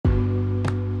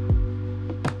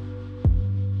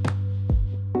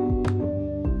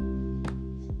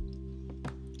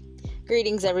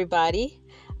Greetings, everybody.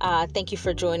 Thank you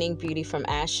for joining Beauty from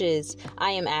Ashes.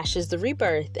 I am Ashes the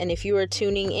Rebirth, and if you are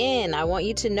tuning in, I want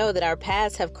you to know that our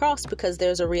paths have crossed because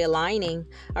there's a realigning,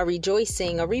 a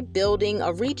rejoicing, a rebuilding,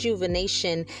 a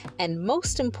rejuvenation, and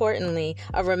most importantly,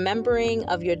 a remembering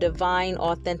of your divine,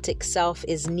 authentic self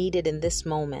is needed in this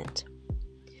moment.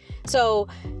 So,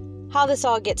 how this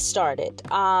all gets started.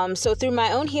 So through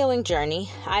my own healing journey,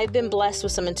 I've been blessed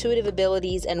with some intuitive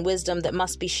abilities and wisdom that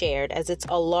must be shared, as it's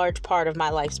a large part of my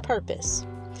life's purpose.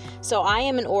 So I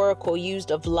am an oracle used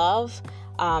of love,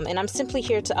 and I'm simply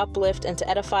here to uplift and to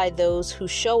edify those who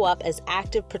show up as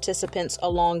active participants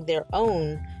along their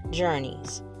own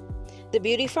journeys. The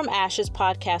Beauty from Ashes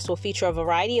podcast will feature a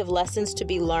variety of lessons to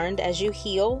be learned as you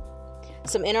heal,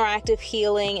 some interactive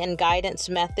healing and guidance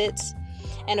methods,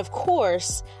 and of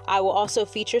course, I will also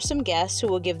feature some guests who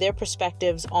will give their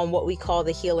perspectives on what we call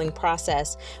the healing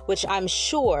process, which I'm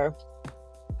sure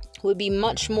would be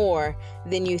much more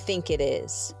than you think it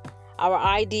is. Our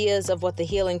ideas of what the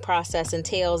healing process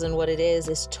entails and what it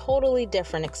is totally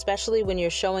different, especially when you're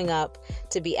showing up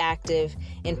to be active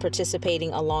in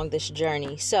participating along this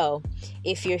journey. So,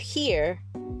 if you're here,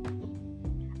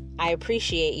 I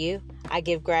appreciate you. I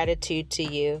give gratitude to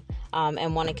you.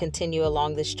 And want to continue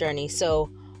along this journey.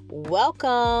 So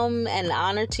welcome and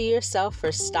honor to yourself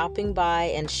for stopping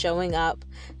by and showing up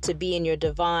to be in your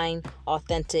divine,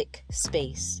 authentic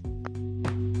space.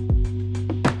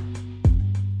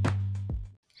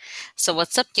 So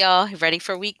what's up, y'all? Ready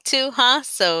for week 2, huh?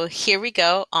 So here we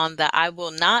go on the I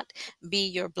Will Not Be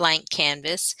Your Blank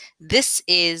Canvas. This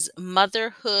is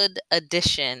Motherhood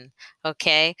Edition,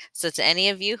 okay? So to any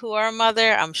of you who are a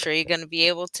mother, I'm sure you're going to be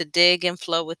able to dig and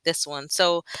flow with this one.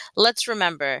 So let's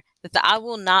remember that the I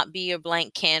Will Not Be Your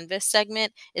Blank Canvas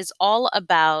segment is all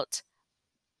about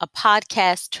a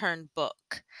podcast turned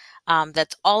book.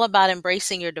 That's all about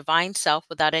embracing your divine self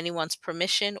without anyone's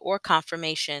permission or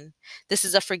confirmation. This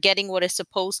is a forgetting what is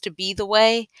supposed to be the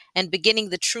way and beginning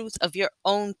the truth of your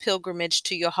own pilgrimage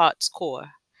to your heart's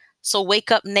core. So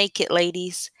wake up naked,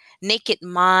 ladies. Naked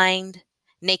mind,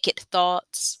 naked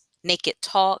thoughts, naked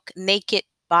talk, naked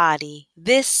body.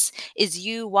 This is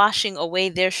you washing away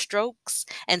their strokes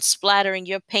and splattering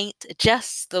your paint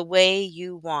just the way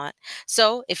you want.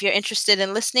 So if you're interested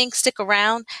in listening, stick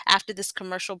around. After this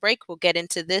commercial break, we'll get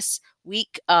into this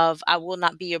week of I Will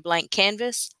Not Be Your Blank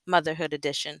Canvas, Motherhood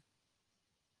Edition.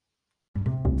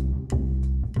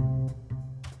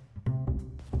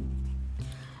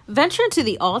 Venture into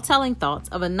the all-telling thoughts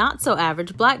of a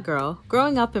not-so-average Black girl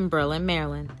growing up in Berlin,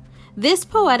 Maryland. This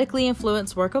poetically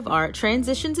influenced work of art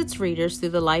transitions its readers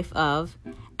through the life of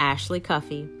Ashley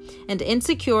Cuffey, an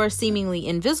insecure, seemingly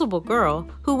invisible girl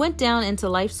who went down into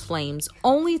life's flames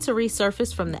only to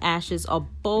resurface from the ashes a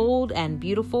bold and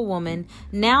beautiful woman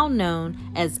now known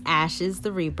as Ashes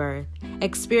the Rebirth.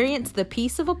 Experience the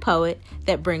peace of a poet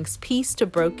that brings peace to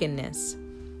brokenness.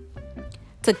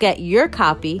 To get your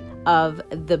copy of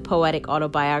the poetic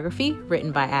autobiography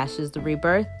written by Ashes the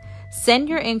Rebirth, send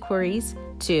your inquiries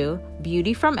to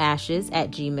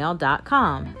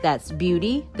beautyfromashes@gmail.com. That's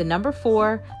beauty, the number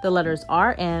 4, the letters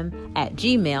RM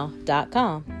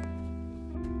 @gmail.com.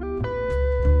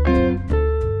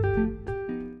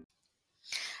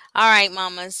 All right,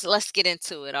 mamas, let's get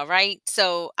into it. All right.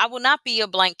 So I will not be your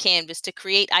blank canvas to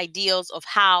create ideals of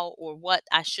how or what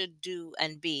I should do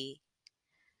and be.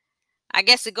 I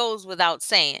guess it goes without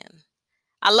saying.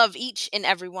 I love each and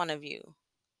every one of you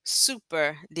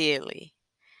super dearly.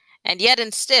 And yet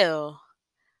and still,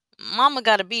 mama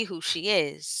gotta be who she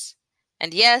is.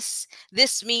 And yes,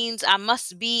 this means I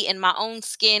must be in my own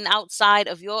skin outside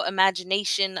of your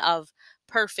imagination of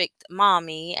perfect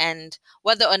mommy. And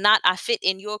whether or not I fit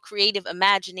in your creative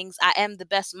imaginings, I am the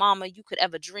best mama you could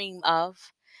ever dream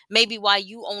of. Maybe why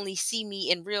you only see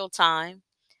me in real time.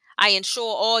 I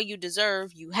ensure all you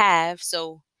deserve, you have.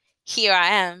 So here I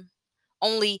am.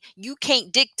 Only you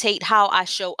can't dictate how I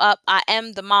show up. I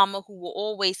am the mama who will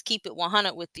always keep it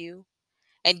 100 with you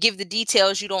and give the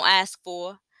details you don't ask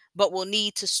for, but will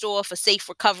need to store for safe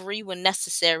recovery when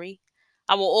necessary.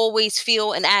 I will always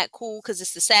feel and act cool because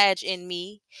it's the Sag in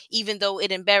me, even though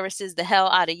it embarrasses the hell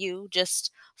out of you. Just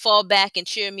fall back and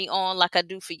cheer me on like I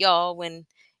do for y'all when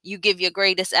you give your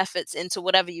greatest efforts into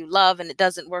whatever you love and it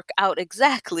doesn't work out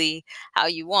exactly how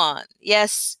you want.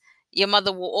 Yes, your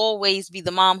mother will always be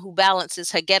the mom who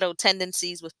balances her ghetto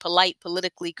tendencies with polite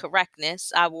politically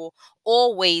correctness. I will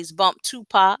always bump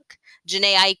Tupac,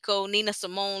 Janae Aiko, Nina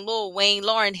Simone, Lil Wayne,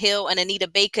 Lauryn Hill, and Anita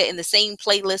Baker in the same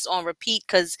playlist on repeat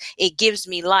because it gives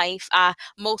me life. I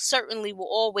most certainly will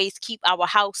always keep our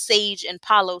house sage and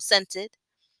Palo scented.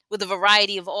 with a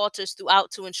variety of altars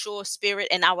throughout to ensure spirit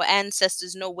and our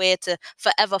ancestors know where to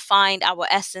forever find our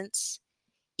essence,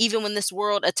 even when this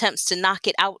world attempts to knock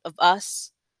it out of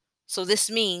us. So this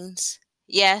means,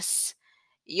 yes,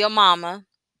 your mama,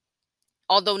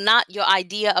 although not your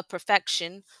idea of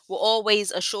perfection, will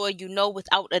always assure you know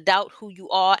without a doubt who you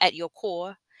are at your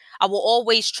core. I will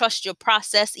always trust your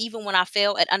process, even when I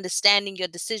fail at understanding your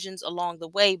decisions along the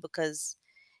way, because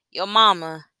your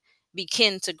mama be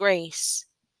kin to grace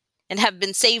and have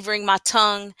been savoring my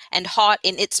tongue and heart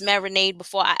in its marinade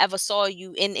before I ever saw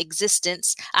you in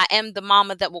existence. I am the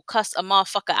mama that will cuss a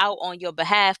motherfucker out on your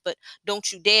behalf, but don't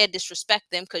you dare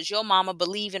disrespect them, because your mama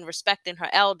believe in respecting her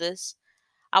elders.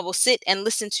 I will sit and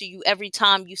listen to you every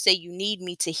time you say you need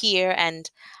me to hear, and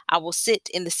I will sit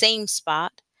in the same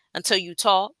spot until you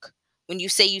talk. When you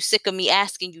say you sick of me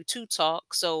asking you to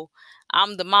talk, so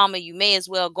I'm the mama you may as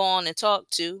well go on and talk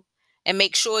to. And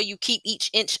make sure you keep each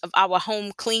inch of our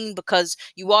home clean, because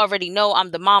you already know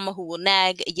I'm the mama who will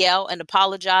nag, yell, and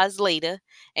apologize later.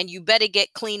 And you better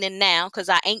get cleaning now, because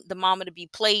I ain't the mama to be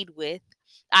played with.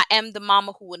 I am the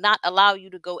mama who will not allow you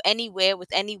to go anywhere with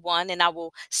anyone, and I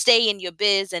will stay in your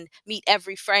biz and meet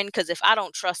every friend, because if I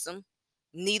don't trust them,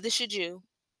 neither should you.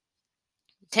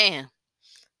 Damn.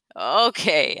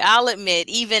 Okay, I'll admit,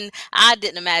 even I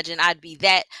didn't imagine I'd be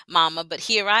that mama, but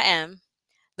here I am,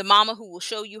 the mama who will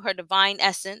show you her divine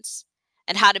essence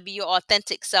and how to be your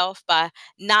authentic self by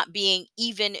not being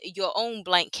even your own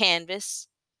blank canvas.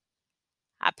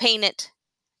 I painted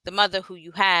the mother who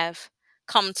you have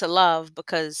come to love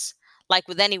because, like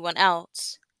with anyone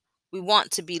else, we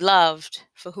want to be loved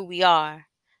for who we are,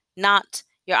 not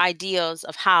your ideals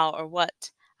of how or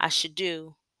what I should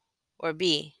do or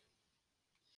be.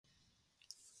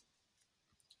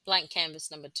 Blank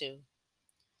canvas number 2.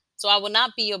 So I will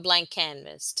not be your blank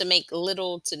canvas to make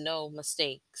little to no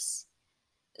mistakes.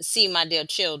 See, my dear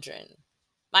children,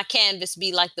 my canvas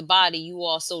be like the body you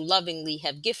all so lovingly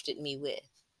have gifted me with.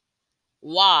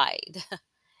 Wide,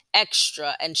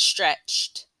 extra, and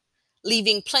stretched,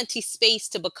 leaving plenty space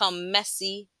to become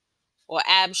messy or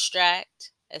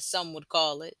abstract, as some would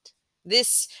call it.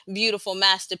 This beautiful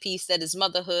masterpiece that is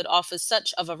motherhood offers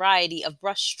such a variety of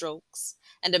brushstrokes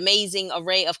and amazing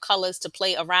array of colors to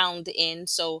play around in.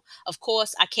 So, of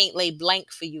course, I can't lay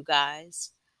blank for you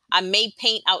guys. I may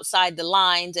paint outside the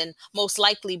lines, and most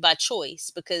likely by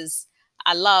choice, because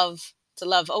I love to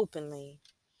love openly.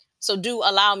 So do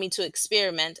allow me to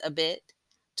experiment a bit,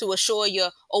 to assure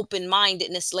your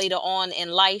open-mindedness later on in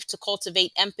life, to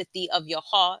cultivate empathy of your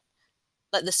heart.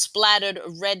 Let the splattered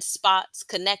red spots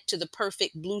connect to the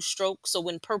perfect blue stroke, so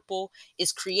when purple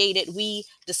is created, we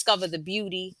discover the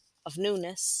beauty of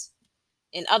newness.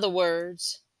 In other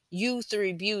words, you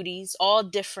 3 beauties, all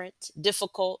different,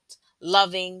 difficult,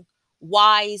 loving,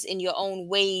 wise in your own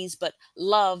ways, but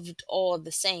loved all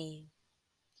the same.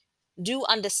 Do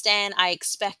understand I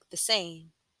expect the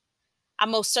same. I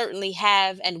most certainly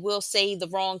have and will say the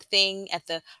wrong thing at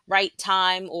the right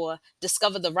time, or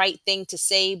discover the right thing to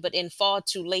say, but in far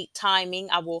too late timing,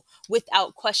 I will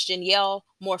without question yell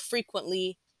more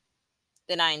frequently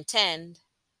than I intend,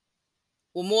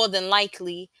 will more than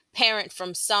likely parent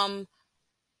from some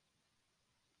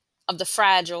of the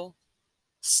fragile,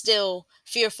 still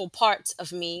fearful parts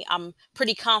of me. I'm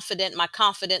pretty confident my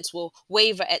confidence will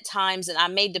waver at times, and I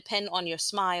may depend on your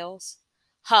smiles,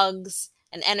 hugs,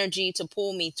 and energy to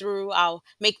pull me through. I'll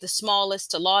make the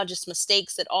smallest to largest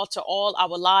mistakes that alter all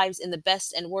our lives in the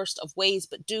best and worst of ways,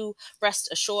 but do rest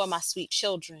assured, my sweet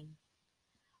children,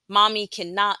 mommy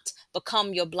cannot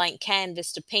become your blank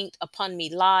canvas to paint upon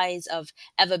me lies of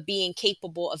ever being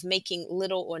capable of making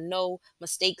little or no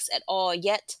mistakes at all.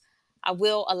 Yet, I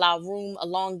will allow room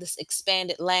along this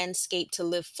expanded landscape to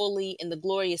live fully in the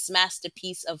glorious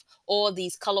masterpiece of all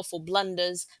these colorful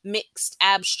blunders, mixed,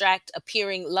 abstract,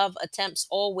 appearing love attempts,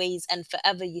 always and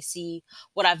forever. You see,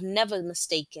 what I've never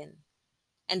mistaken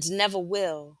and never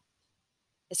will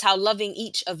is how loving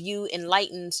each of you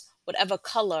enlightens whatever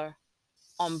color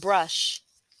on brush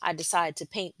I decide to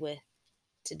paint with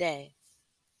today.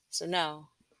 So no,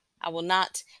 I will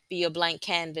not be your blank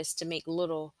canvas to make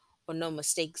little or no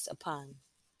mistakes upon.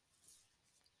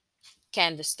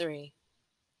 Canvas 3.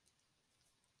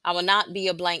 I will not be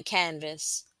your blank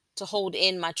canvas to hold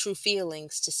in my true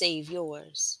feelings to save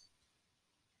yours.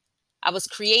 I was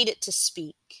created to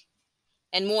speak,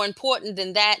 and more important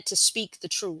than that, to speak the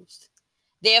truth.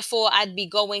 Therefore, I'd be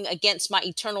going against my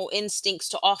eternal instincts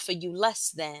to offer you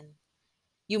less than.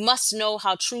 You must know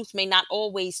how truth may not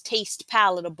always taste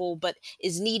palatable, but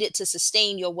is needed to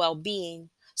sustain your well-being.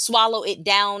 Swallow it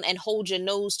down and hold your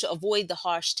nose to avoid the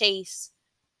harsh taste.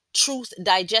 Truth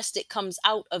digested comes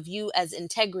out of you as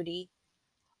integrity.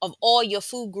 Of all your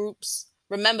food groups,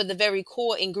 remember the very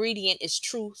core ingredient is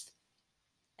truth,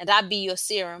 and I be your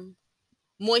serum,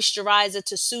 moisturizer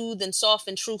to soothe and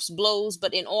soften truth's blows,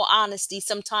 but in all honesty,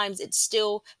 sometimes it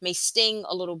still may sting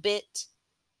a little bit.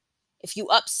 If you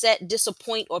upset,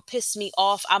 disappoint, or piss me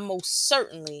off, I most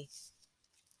certainly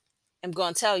am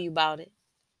going to tell you about it.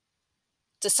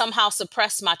 To somehow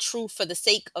suppress my truth for the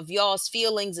sake of y'all's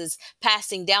feelings is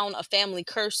passing down a family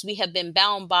curse we have been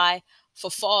bound by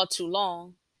for far too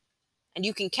long. And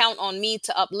you can count on me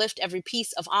to uplift every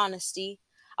piece of honesty.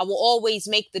 I will always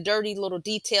make the dirty little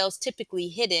details typically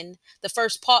hidden, the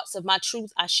first parts of my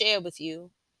truth I share with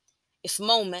you. If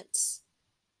moments,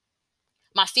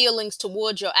 my feelings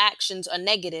towards your actions are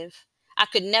negative, I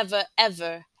could never,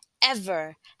 ever,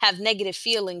 ever have negative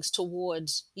feelings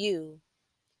towards you.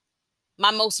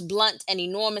 My most blunt and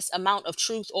enormous amount of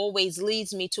truth always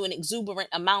leads me to an exuberant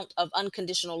amount of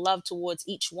unconditional love towards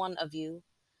each one of you.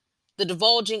 The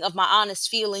divulging of my honest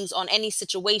feelings on any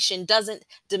situation doesn't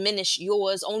diminish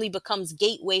yours, only becomes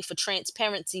gateway for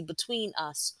transparency between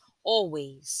us,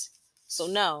 always. So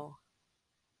no,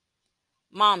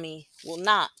 mommy will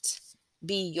not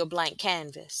be your blank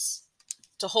canvas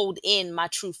to hold in my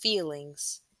true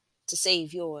feelings to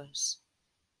save yours.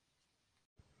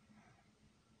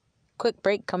 Quick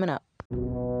break coming up.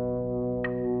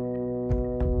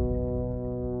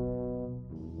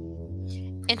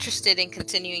 Interested in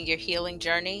continuing your healing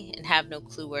journey and have no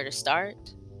clue where to start?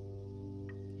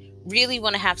 Really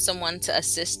want to have someone to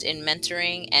assist in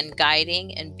mentoring and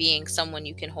guiding and being someone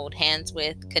you can hold hands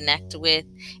with, connect with,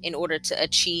 in order to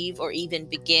achieve or even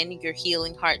begin your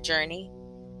healing heart journey?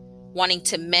 Wanting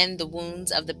to mend the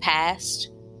wounds of the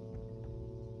past?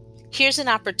 Here's an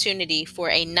opportunity for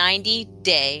a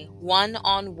 90-day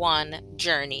one-on-one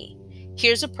journey.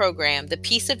 Here's a program, the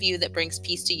Peace of You That Brings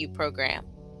Peace to You program.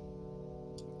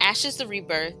 Ashes the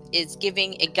Rebirth is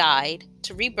giving a guide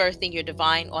to rebirthing your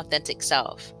divine, authentic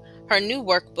self. Her new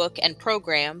workbook and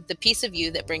program, The Peace of You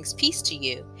That Brings Peace to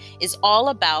You, is all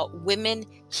about women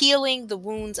healing the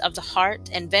wounds of the heart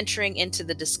and venturing into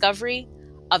the discovery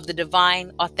of the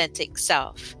divine, authentic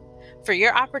self. For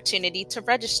your opportunity to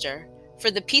register for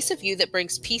the Peace of You That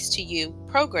Brings Peace to You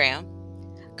program,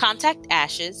 contact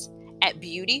Ashes at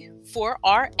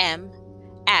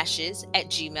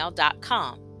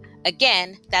beauty4rmashes@gmail.com.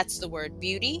 Again, that's the word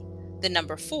beauty, the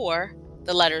number 4,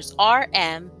 the letters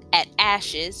RM at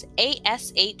ashiz,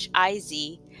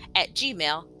 ASHIZ, at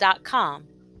gmail.com.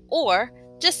 Or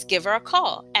just give her a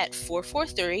call at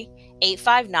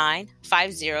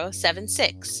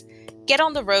 443-859-5076. Get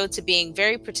on the road to being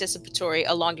very participatory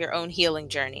along your own healing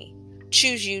journey.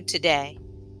 Choose you today.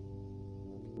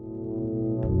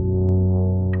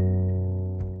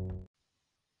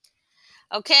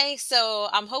 Okay, so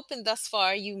I'm hoping thus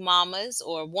far you mamas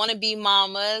or wannabe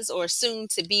mamas or soon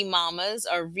to be mamas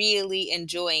are really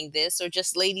enjoying this, or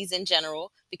just ladies in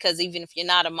general, because even if you're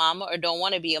not a mama or don't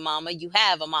want to be a mama, you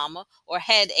have a mama or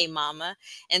had a mama.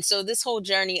 And so this whole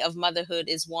journey of motherhood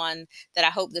is one that I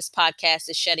hope this podcast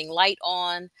is shedding light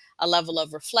on, a level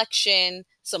of reflection,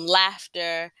 some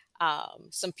laughter,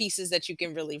 some pieces that you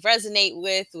can really resonate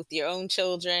with your own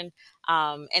children,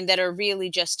 and that are really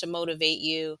just to motivate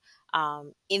you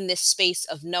in this space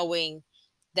of knowing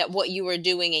that what you are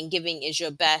doing and giving is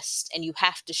your best, and you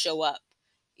have to show up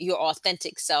your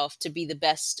authentic self to be the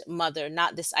best mother,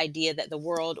 not this idea that the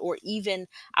world or even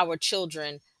our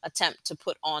children attempt to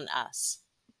put on us.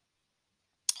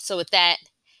 So with that,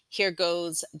 here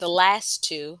goes the last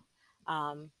two.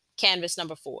 Canvas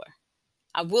number 4.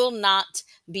 I will not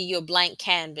be your blank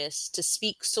canvas to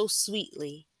speak so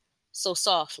sweetly, so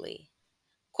softly,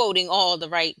 quoting all the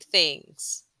right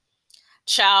things.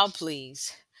 Child,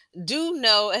 please. Do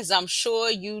know, as I'm sure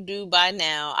you do by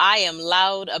now, I am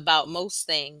loud about most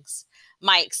things.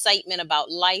 My excitement about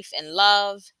life and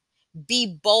love, be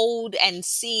bold and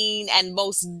seen and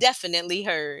most definitely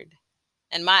heard.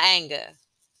 And my anger.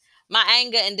 My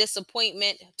anger and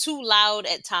disappointment, too loud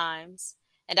at times.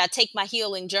 And I take my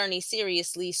healing journey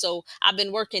seriously, so I've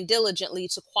been working diligently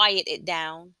to quiet it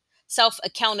down. Self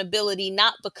accountability,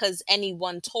 not because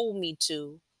anyone told me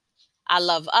to. I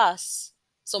love us,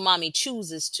 so mommy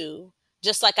chooses to.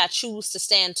 Just like I choose to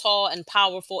stand tall and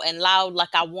powerful and loud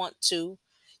like I want to.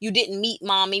 You didn't meet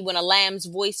mommy when a lamb's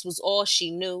voice was all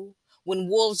she knew. When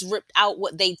wolves ripped out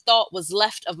what they thought was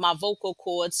left of my vocal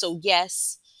cords. So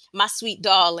yes, my sweet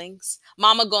darlings,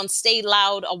 mama gonna stay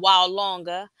loud a while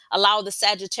longer. Allow the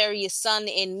Sagittarius sun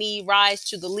in me rise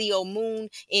to the Leo moon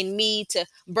in me to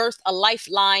birth a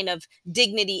lifeline of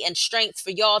dignity and strength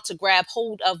for y'all to grab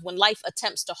hold of when life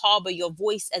attempts to harbor your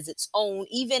voice as its own.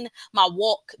 Even my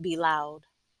walk be loud.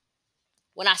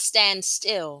 When I stand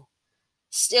still,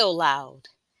 Still loud.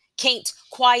 Can't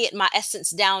quiet my essence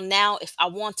down now if I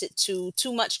wanted to.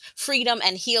 Too much freedom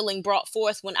and healing brought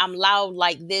forth when I'm loud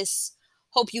like this.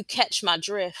 Hope you catch my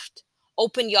drift.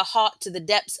 Open your heart to the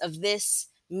depths of this.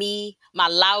 Me, my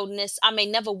loudness. I may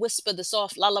never whisper the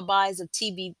soft lullabies of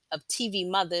TV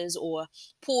mothers or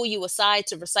pull you aside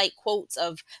to recite quotes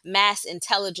of mass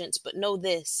intelligence, but know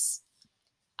this.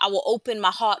 I will open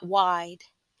my heart wide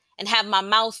and have my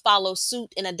mouth follow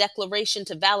suit in a declaration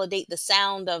to validate the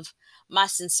sound of my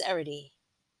sincerity,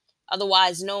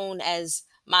 otherwise known as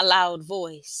my loud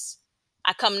voice.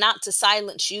 I come not to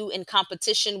silence you in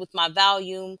competition with my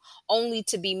volume, only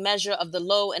to be measure of the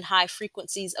low and high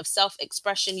frequencies of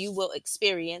self-expression you will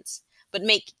experience, but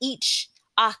make each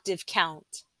octave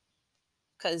count.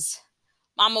 Because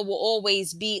Mama will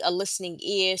always be a listening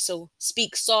ear, so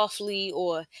speak softly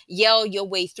or yell your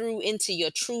way through into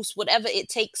your truths, whatever it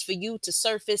takes for you to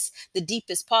surface the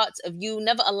deepest parts of you.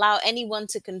 Never allow anyone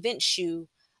to convince you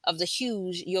of the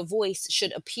hues your voice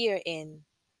should appear in.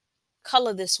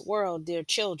 Color this world, dear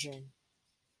children,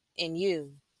 in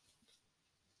you.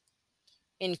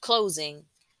 In closing,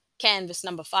 canvas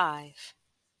number 5.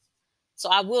 So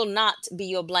I will not be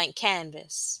your blank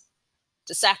canvas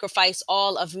to sacrifice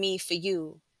all of me for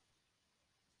you.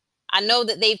 I know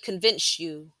that they've convinced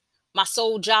you. My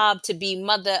sole job to be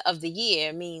Mother of the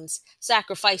Year means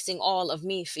sacrificing all of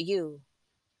me for you.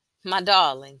 My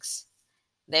darlings,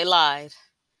 they lied.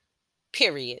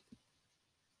 Period.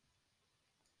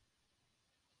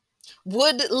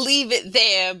 Would leave it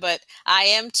there, but I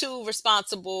am too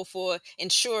responsible for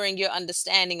ensuring your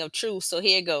understanding of truth, so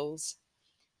here goes.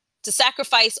 To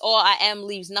sacrifice all I am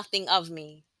leaves nothing of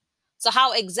me. So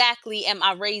how exactly am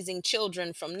I raising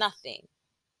children from nothing,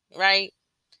 right?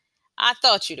 I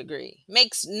thought you'd agree.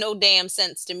 Makes no damn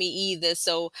sense to me either.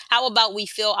 So how about we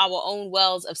fill our own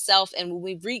wells of self, and when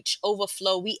we reach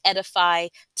overflow, we edify,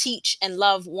 teach, and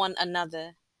love one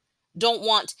another. Don't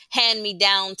want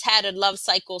hand-me-down, tattered love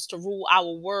cycles to rule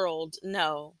our world.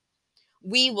 No.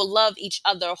 We will love each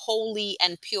other wholly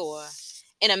and pure,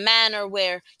 in a manner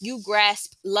where you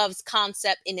grasp love's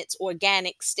concept in its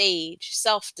organic stage,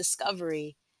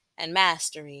 self-discovery and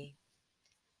mastery.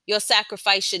 Your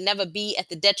sacrifice should never be at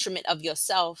the detriment of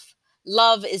yourself.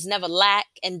 Love is never lack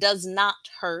and does not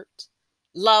hurt.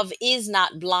 Love is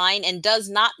not blind and does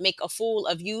not make a fool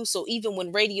of you. So even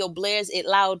when radio blares it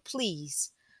loud,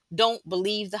 please don't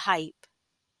believe the hype.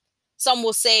 Some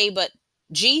will say, but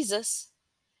Jesus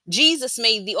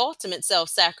made the ultimate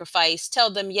self-sacrifice.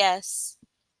 Tell them yes,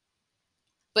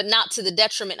 but not to the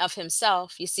detriment of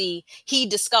himself. You see, he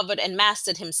discovered and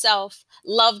mastered himself,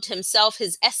 loved himself,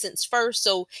 his essence first,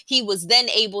 so he was then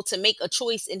able to make a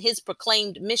choice in his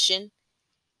proclaimed mission.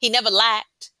 He never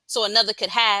lacked, so another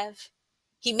could have.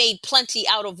 He made plenty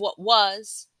out of what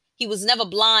was. He was never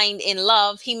blind in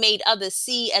love. He made others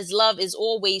see, as love is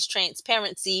always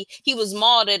transparency. He was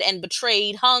martyred and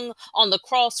betrayed, hung on the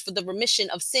cross for the remission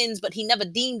of sins, but he never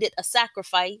deemed it a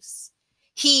sacrifice.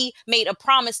 He made a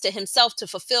promise to himself to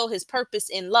fulfill his purpose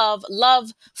in love.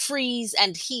 Love frees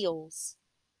and heals.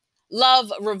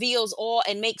 Love reveals all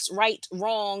and makes right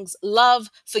wrongs.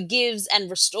 Love forgives and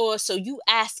restores. So you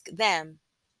ask them,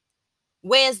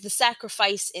 where's the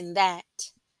sacrifice in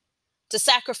that? To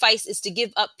sacrifice is to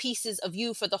give up pieces of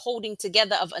you for the holding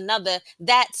together of another.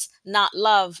 That's not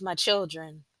love, my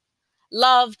children.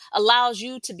 Love allows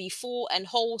you to be full and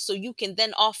whole so you can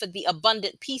then offer the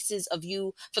abundant pieces of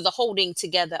you for the holding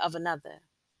together of another.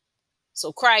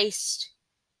 So Christ,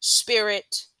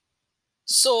 Spirit,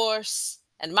 Source,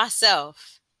 and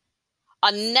myself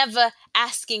are never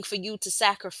asking for you to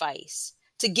sacrifice,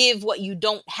 to give what you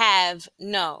don't have.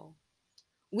 No.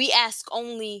 We ask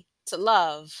only to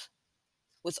love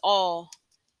with all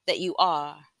that you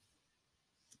are.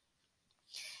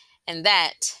 And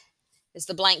that is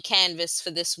the blank canvas for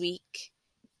this week,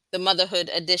 the Motherhood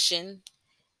edition.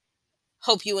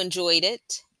 Hope you enjoyed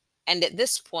it. And at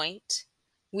this point,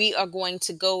 we are going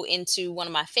to go into one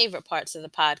of my favorite parts of the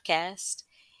podcast,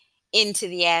 Into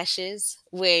the Ashes,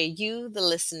 where you, the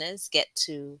listeners, get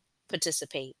to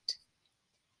participate.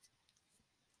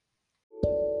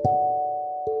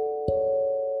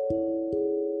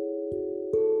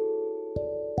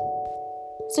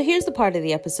 So here's the part of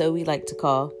the episode we like to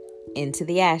call Into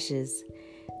the Ashes,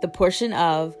 the portion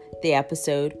of the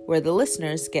episode where the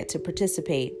listeners get to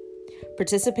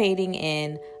participating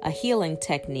in a healing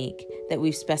technique that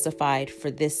we've specified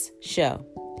for this show.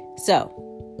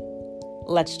 So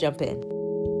let's jump in.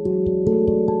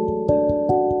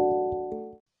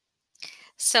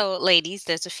 So, ladies,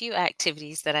 there's a few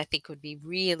activities that I think would be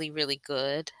really, really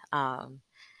good.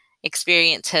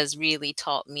 Experience has really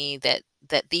taught me that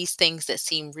that these things that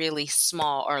seem really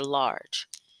small are large.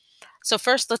 So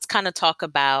first, let's kind of talk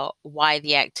about why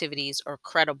the activities are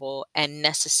credible and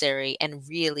necessary and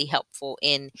really helpful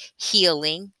in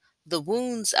healing the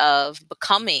wounds of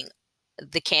becoming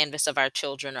the canvas of our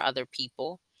children or other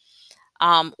people,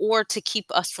 or to keep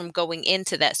us from going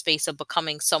into that space of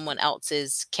becoming someone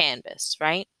else's canvas,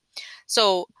 right?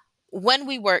 So when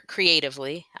we work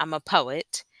creatively, I'm a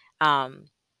poet, um,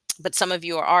 but some of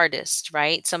you are artists,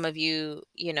 right? Some of you,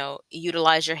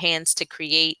 utilize your hands to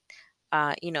create,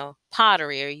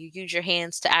 pottery, or you use your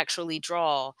hands to actually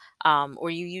draw, or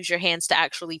you use your hands to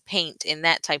actually paint in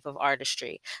that type of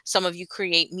artistry. Some of you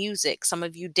create music, some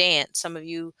of you dance, some of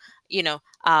you,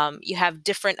 you have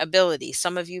different abilities.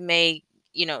 Some of you may,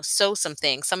 sew some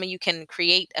things. Some of you can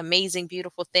create amazing,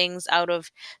 beautiful things out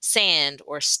of sand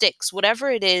or sticks, whatever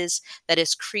it is that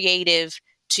is creative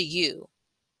to you.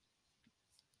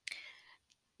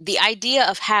 The idea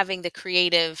of having the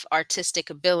creative artistic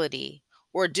ability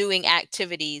or doing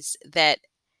activities that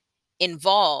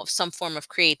involve some form of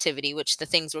creativity, which the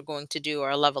things we're going to do are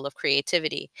a level of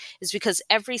creativity, is because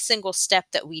every single step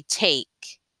that we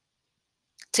take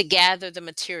to gather the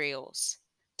materials,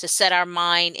 to set our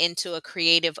mind into a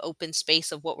creative open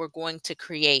space of what we're going to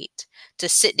create, to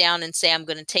sit down and say, I'm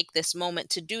going to take this moment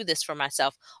to do this for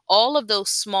myself. All of those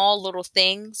small little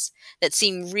things that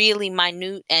seem really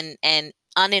minute and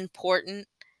unimportant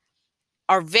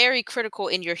are very critical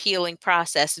in your healing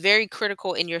process, very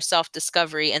critical in your self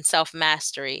discovery and self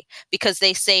mastery, because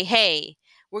they say, hey,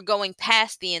 we're going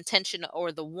past the intention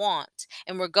or the want,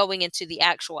 and we're going into the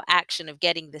actual action of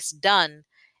getting this done.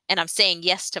 And I'm saying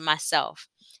yes to myself.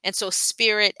 And so,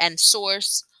 spirit and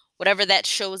source, whatever that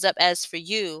shows up as for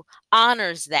you,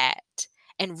 honors that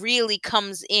and really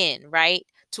comes in, right?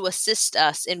 To assist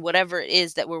us in whatever it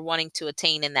is that we're wanting to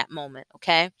attain in that moment.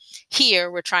 Okay.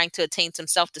 Here, we're trying to attain some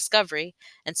self discovery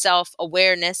and self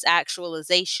awareness,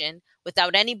 actualization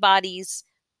without anybody's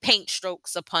paint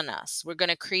strokes upon us. We're going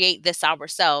to create this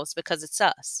ourselves because it's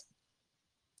us.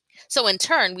 So, in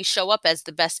turn, we show up as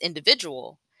the best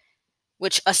individual,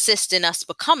 which assists in us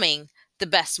becoming the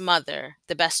best mother,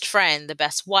 the best friend, the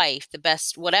best wife, the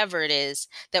best whatever it is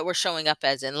that we're showing up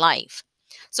as in life.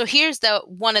 So here's the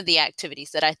one of the activities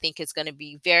that I think is going to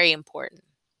be very important.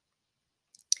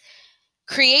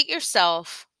 Create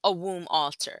yourself a womb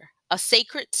altar, a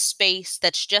sacred space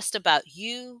that's just about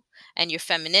you and your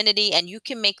femininity. And you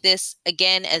can make this,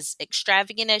 again, as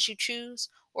extravagant as you choose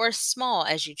or as small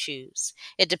as you choose.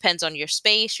 It depends on your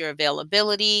space, your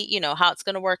availability, how it's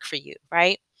going to work for you,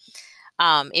 right?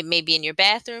 It may be in your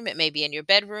bathroom, it may be in your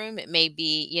bedroom, it may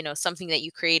be, something that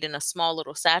you create in a small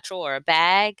little satchel or a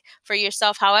bag for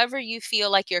yourself. However you feel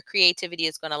like your creativity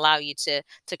is going to allow you to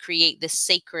create this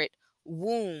sacred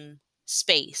womb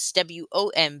space,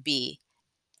 WOMBMAN,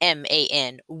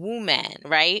 woman,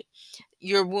 right?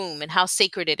 Your womb and how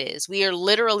sacred it is. We are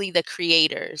literally the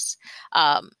creators,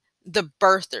 the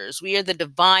birthers. We are the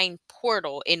divine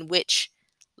portal in which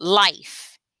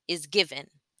life is given.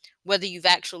 Whether you've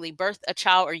actually birthed a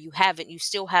child or you haven't, you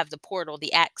still have the portal,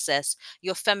 the access.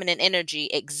 Your feminine energy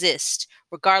exists,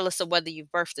 regardless of whether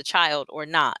you've birthed a child or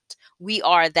not. We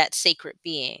are that sacred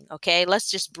being, okay?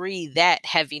 Let's just breathe that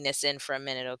heaviness in for a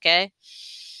minute, okay?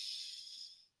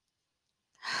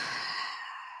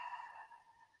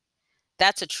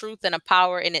 That's a truth and a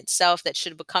power in itself that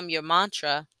should become your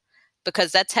mantra,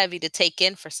 because that's heavy to take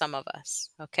in for some of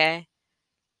us, okay?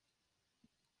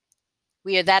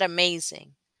 We are that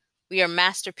amazing. We are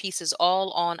masterpieces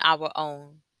all on our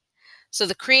own. So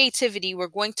the creativity, we're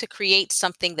going to create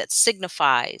something that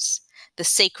signifies the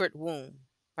sacred womb,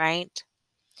 right?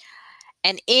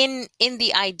 And in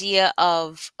the idea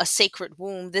of a sacred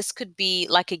womb, this could be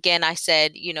like, again, I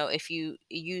said, if you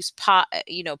use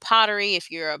pottery,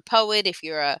 if you're a poet, if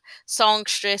you're a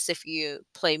songstress, if you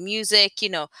play music,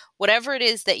 whatever it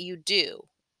is that you do,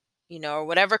 or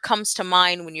whatever comes to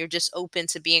mind when you're just open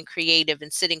to being creative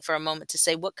and sitting for a moment to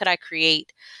say, what could I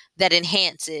create that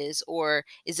enhances or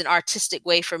is an artistic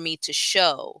way for me to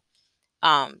show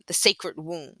the sacred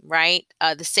womb, right?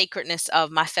 The sacredness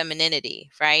of my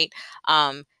femininity, right?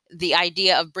 The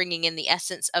idea of bringing in the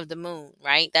essence of the moon,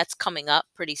 right? That's coming up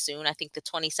pretty soon. I think the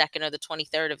 22nd or the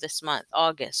 23rd of this month,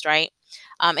 August, right?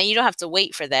 And you don't have to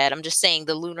wait for that. I'm just saying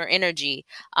the lunar energy,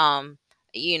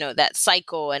 that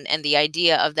cycle and the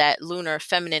idea of that lunar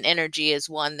feminine energy is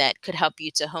one that could help you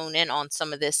to hone in on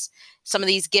some of these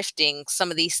giftings,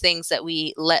 some of these things that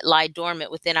we let lie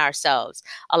dormant within ourselves,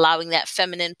 allowing that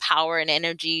feminine power and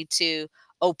energy to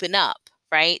open up,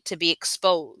 right? To be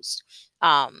exposed.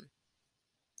 Um,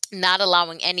 not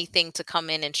allowing anything to come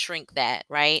in and shrink that,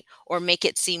 right? Or make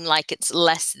it seem like it's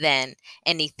less than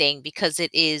anything, because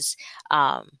it is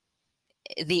um,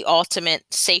 the ultimate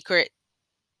sacred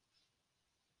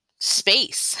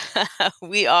space.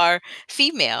 We are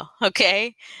female,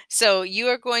 okay? So you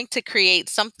are going to create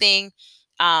something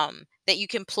that you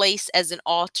can place as an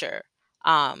altar,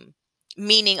 um,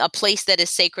 meaning a place that is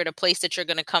sacred, a place that you're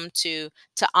going to come to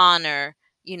honor,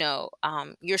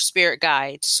 your spirit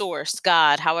guide, source,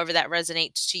 God, however that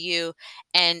resonates to you,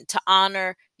 and to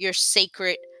honor your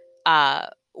sacred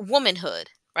womanhood,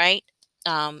 right?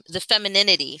 The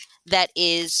femininity that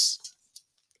is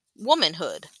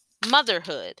womanhood,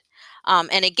 motherhood.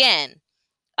 And again,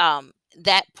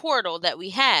 that portal that we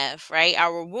have, right?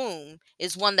 Our womb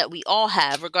is one that we all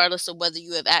have, regardless of whether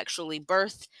you have actually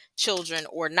birthed children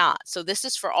or not. So this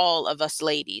is for all of us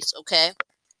ladies, okay?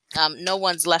 No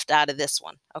one's left out of this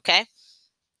one, okay?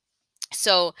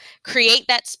 So create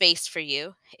that space for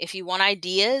you. If you want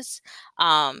ideas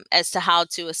as to how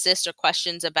to assist or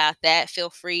questions about that, feel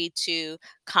free to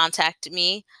contact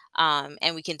me.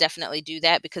 And we can definitely do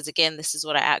that, because again, this is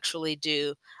what I actually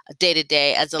do day to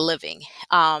day as a living.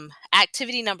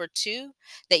 Activity number 2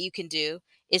 that you can do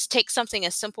is take something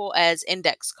as simple as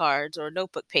index cards or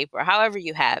notebook paper, however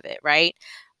you have it, right?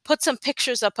 Put some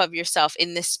pictures up of yourself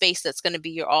in this space that's going to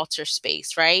be your altar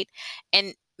space, right?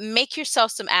 And make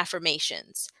yourself some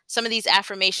affirmations. Some of these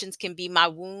affirmations can be: my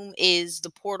womb is the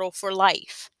portal for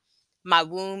life. My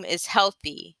womb is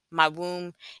healthy. My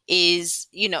womb is,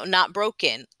 not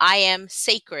broken. I am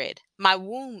sacred. My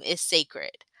womb is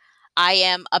sacred. I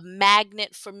am a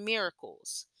magnet for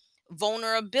miracles.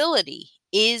 Vulnerability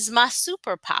is my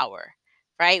superpower,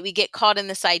 right? We get caught in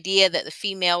this idea that the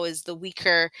female is the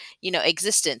weaker,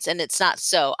 existence, and it's not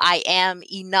so. I am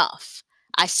enough.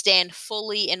 I stand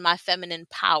fully in my feminine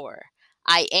power.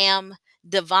 I am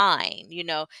divine.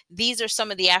 These are some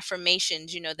of the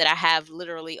affirmations, that I have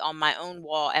literally on my own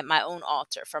wall at my own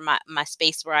altar for my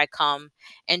space where I come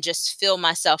and just fill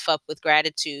myself up with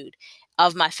gratitude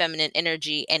of my feminine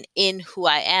energy and in who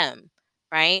I am,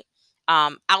 right?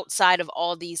 Outside of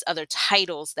all these other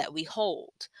titles that we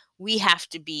hold, we have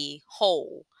to be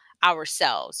whole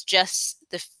ourselves, just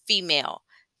the female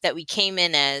that we came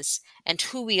in as and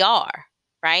who we are,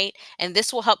 right? And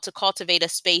this will help to cultivate a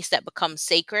space that becomes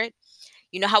sacred.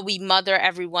 You know how we mother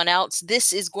everyone else?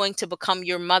 This is going to become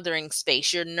your mothering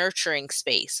space, your nurturing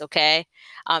space, okay?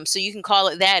 So you can call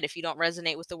it that if you don't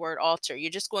resonate with the word altar. You're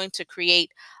just going to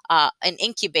create an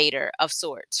incubator of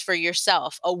sorts for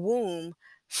yourself, a womb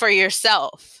for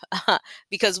yourself,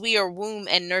 because we are womb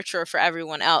and nurturer for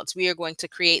everyone else. We are going to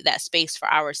create that space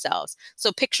for ourselves.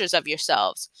 So pictures of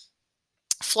yourselves,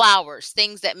 flowers,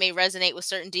 things that may resonate with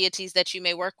certain deities that you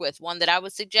may work with. One that I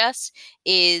would suggest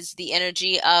is the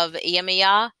energy of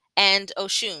Yemaya and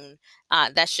Oshun.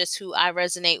 That's just who I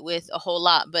resonate with a whole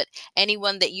lot. But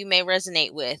anyone that you may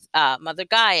resonate with, Mother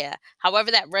Gaia,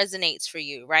 however that resonates for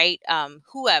you, right?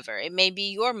 Whoever, it may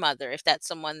be your mother if that's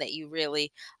someone that you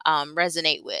really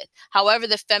resonate with. However,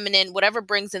 the feminine, whatever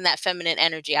brings in that feminine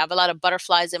energy. I have a lot of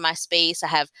butterflies in my space. I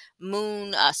have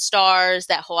moon, stars,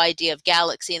 that whole idea of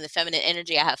galaxy and the feminine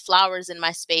energy. I have flowers in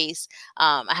my space.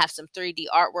 I have some 3D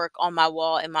artwork on my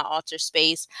wall in my altar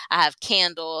space. I have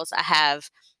candles. I have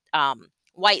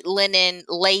white linen,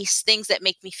 lace, things that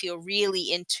make me feel really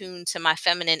in tune to my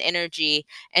feminine energy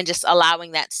and just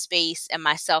allowing that space and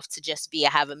myself to just be.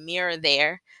 I have a mirror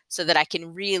there so that I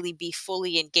can really be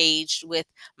fully engaged with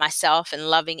myself and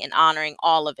loving and honoring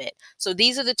all of it. So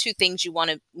these are the 2 things you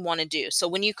want to do. So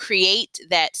when you create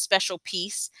that special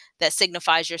piece that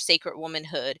signifies your sacred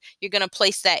womanhood, you're going to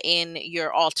place that in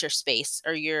your altar space,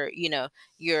 or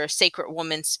your sacred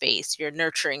woman space, your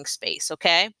nurturing space,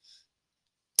 okay?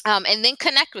 And then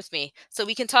connect with me so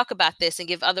we can talk about this and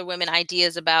give other women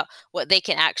ideas about what they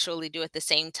can actually do at the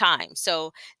same time.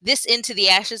 So this Into the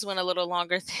Ashes went a little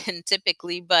longer than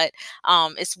typically, but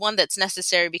it's one that's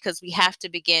necessary because we have to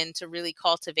begin to really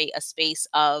cultivate a space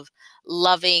of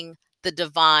loving the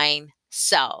divine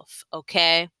self.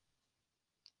 Okay.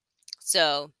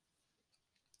 So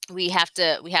we have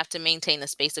to maintain the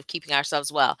space of keeping ourselves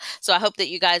well. So I hope that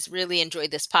you guys really enjoyed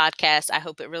this podcast. I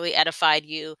hope it really edified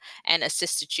you and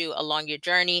assisted you along your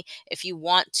journey. If you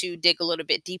want to dig a little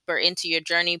bit deeper into your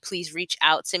journey, please reach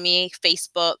out to me.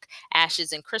 Facebook,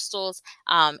 Ashes and Crystals,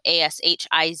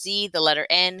 ASHIZ, the letter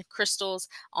N, Crystals.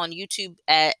 On YouTube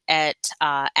at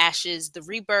Ashes the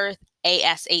Rebirth,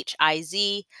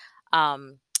 ASHIZ.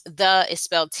 The is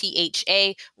spelled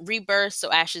THA, Rebirth.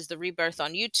 So Ashes the Rebirth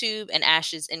on YouTube, and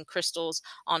Ashes in Crystals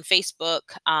on Facebook.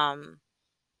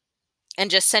 and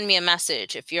just send me a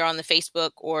message. If you're on the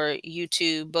Facebook or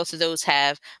YouTube, both of those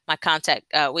have my contact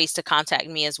ways to contact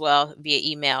me as well via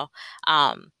email,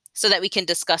 so that we can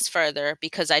discuss further,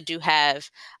 because I do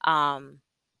have a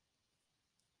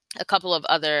couple of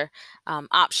other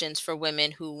options for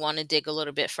women who want to dig a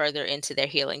little bit further into their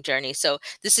healing journey. So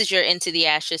this is your Into the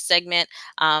Ashes segment.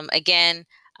 Again,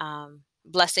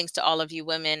 blessings to all of you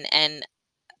women, and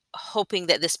hoping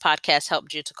that this podcast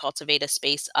helped you to cultivate a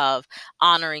space of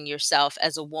honoring yourself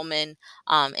as a woman,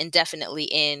 and definitely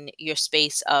in your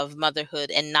space of motherhood,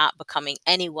 and not becoming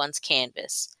anyone's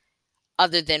canvas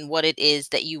other than what it is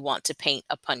that you want to paint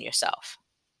upon yourself.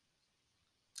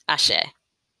 Ashe.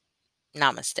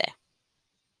 Namaste.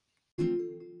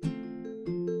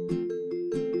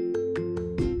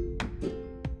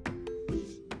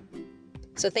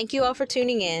 So thank you all for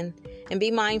tuning in, and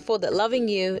be mindful that loving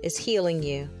you is healing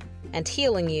you, and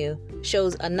healing you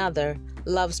shows another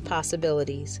love's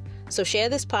possibilities. So share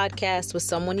this podcast with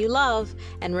someone you love,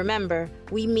 and remember,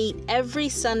 we meet every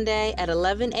Sunday at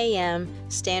 11 a.m.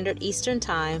 Standard Eastern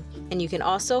Time, and you can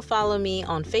also follow me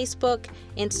on Facebook,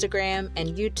 Instagram,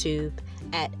 and YouTube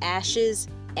at Ashes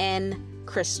N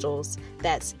Crystals.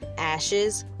 That's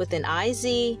Ashes with an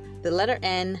IZ, the letter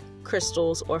N,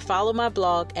 Crystals, or follow my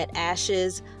blog at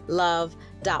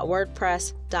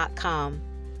asheslove.wordpress.com.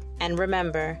 And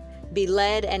remember, be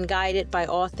led and guided by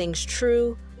all things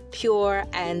true, pure,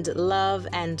 and love,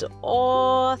 and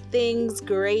all things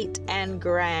great and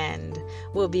grand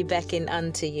will be beckoned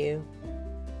unto you.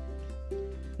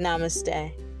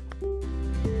 Namaste.